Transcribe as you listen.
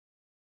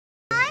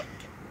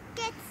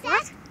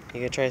You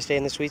gonna try to stay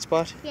in the sweet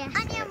spot? Yeah.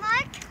 On your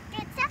mark,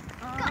 get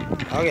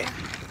set, go. Okay,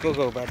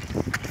 go, bud.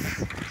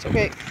 It's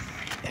okay.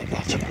 I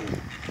got you.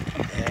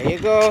 There you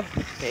go.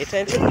 Pay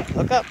attention.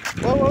 Look up.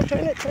 Whoa,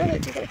 turn it.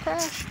 You're gonna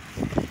crash.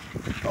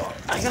 Oh,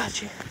 I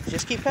got you.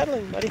 Just keep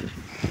pedaling, buddy.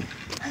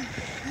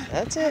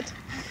 That's it.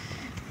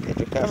 Good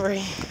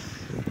recovery.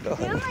 Go I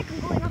feel ahead. like I'm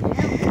going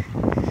uphill.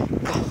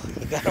 Oh,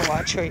 you gotta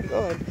watch where you're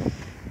going.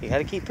 You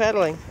gotta keep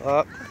pedaling. Oh,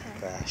 Okay.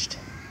 crashed.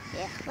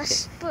 Yeah.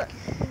 Let's put.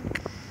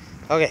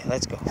 Okay,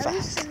 let's go At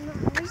fast.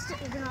 least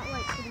you're not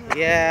like putting it.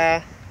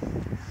 Yeah.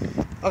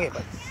 Okay,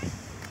 bud.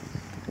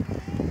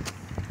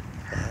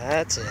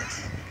 That's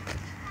it.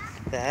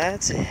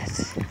 That's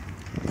it.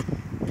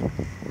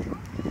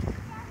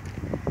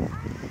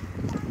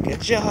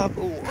 Good job.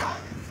 Ooh.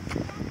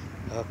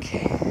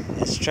 Okay,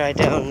 let's try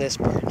down this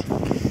part.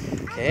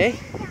 Okay?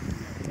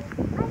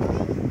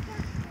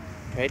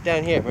 Right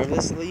down here. Remember,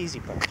 this is the easy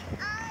part.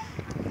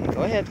 Okay,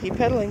 go ahead, keep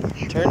pedaling.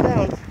 Turn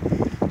down.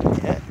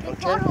 Yeah, don't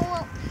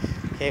turn.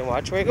 Okay,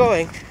 watch where you're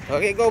going.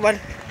 Okay, go, bud.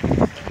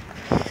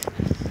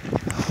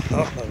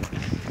 Oh.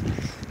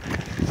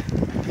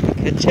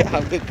 Good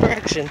job, good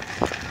correction.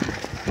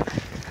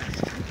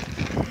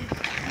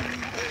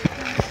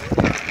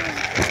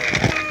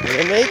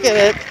 You're making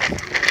it.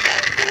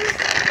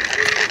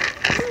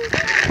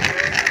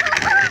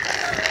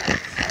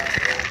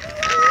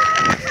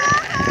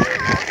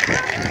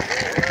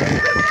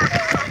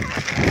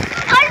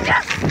 I'm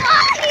just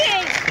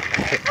flying!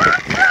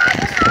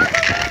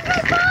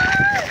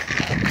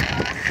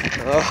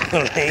 Oh,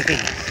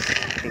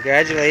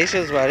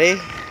 congratulations, buddy.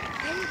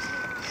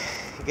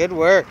 Good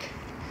work.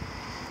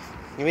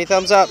 Give me a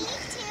thumbs up.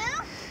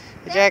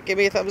 Hey, Jack, give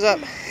me a thumbs up.